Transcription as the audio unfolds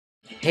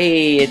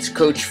Hey, it's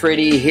Coach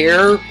Freddie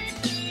here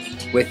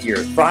with your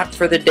thought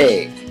for the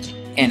day,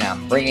 and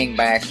I'm bringing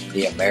back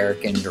the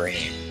American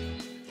dream.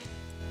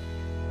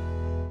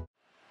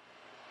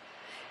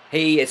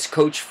 Hey, it's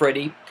Coach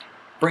Freddie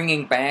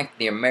bringing back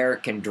the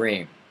American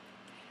dream.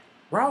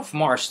 Ralph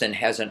Marston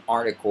has an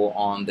article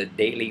on the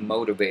Daily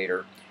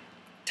Motivator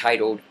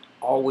titled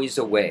Always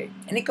Away,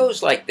 and it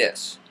goes like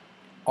this: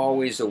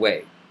 Always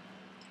away.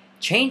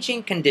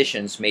 Changing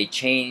conditions may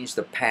change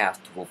the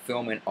path to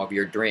fulfillment of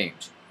your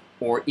dreams,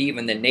 or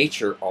even the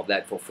nature of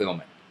that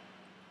fulfillment.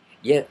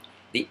 Yet,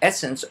 the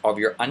essence of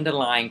your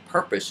underlying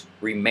purpose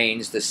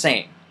remains the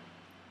same.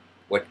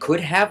 What could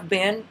have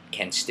been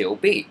can still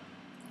be.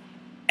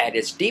 At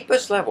its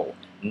deepest level,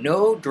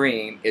 no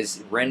dream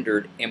is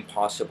rendered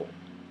impossible.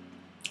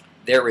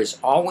 There is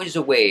always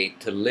a way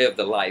to live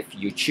the life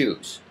you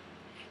choose.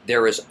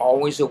 There is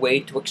always a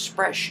way to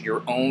express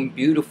your own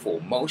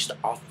beautiful, most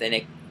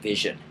authentic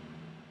vision.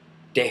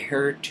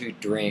 Dare to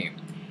dream,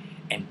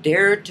 and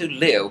dare to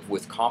live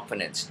with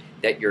confidence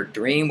that your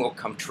dream will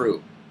come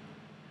true.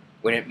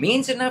 When it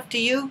means enough to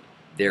you,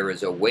 there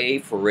is a way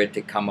for it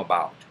to come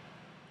about.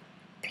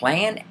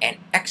 Plan and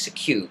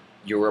execute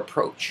your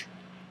approach.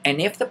 And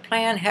if the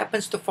plan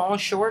happens to fall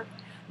short,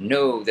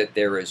 know that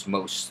there is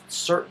most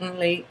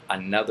certainly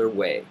another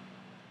way.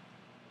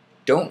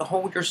 Don't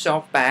hold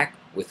yourself back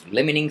with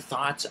limiting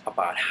thoughts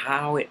about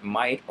how it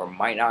might or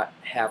might not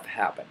have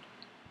happened.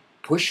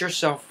 Push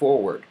yourself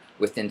forward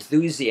with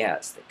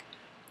enthusiastic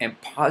and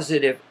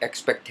positive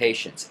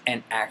expectations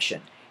and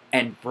action,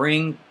 and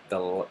bring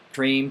the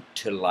dream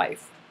to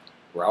life.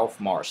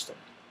 Ralph Marston.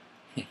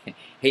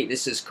 Hey,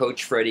 this is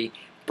Coach Freddie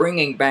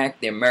bringing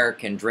back the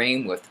American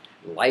dream with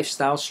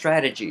lifestyle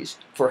strategies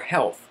for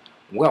health,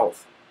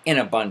 wealth, and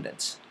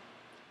abundance.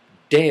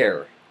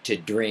 Dare to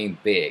dream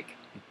big.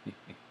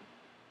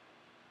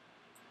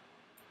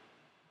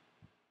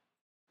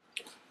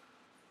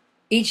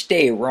 Each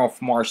day,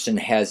 Ralph Marston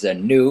has a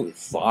new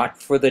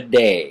thought for the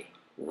day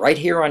right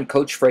here on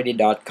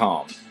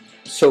CoachFreddie.com.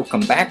 So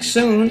come back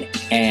soon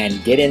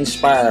and get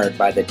inspired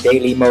by the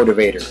Daily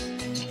Motivator.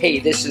 Hey,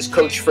 this is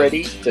Coach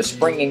Freddie, just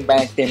bringing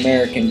back the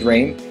American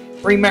dream.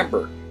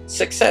 Remember,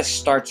 success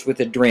starts with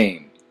a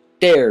dream.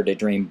 Dare to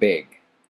dream big.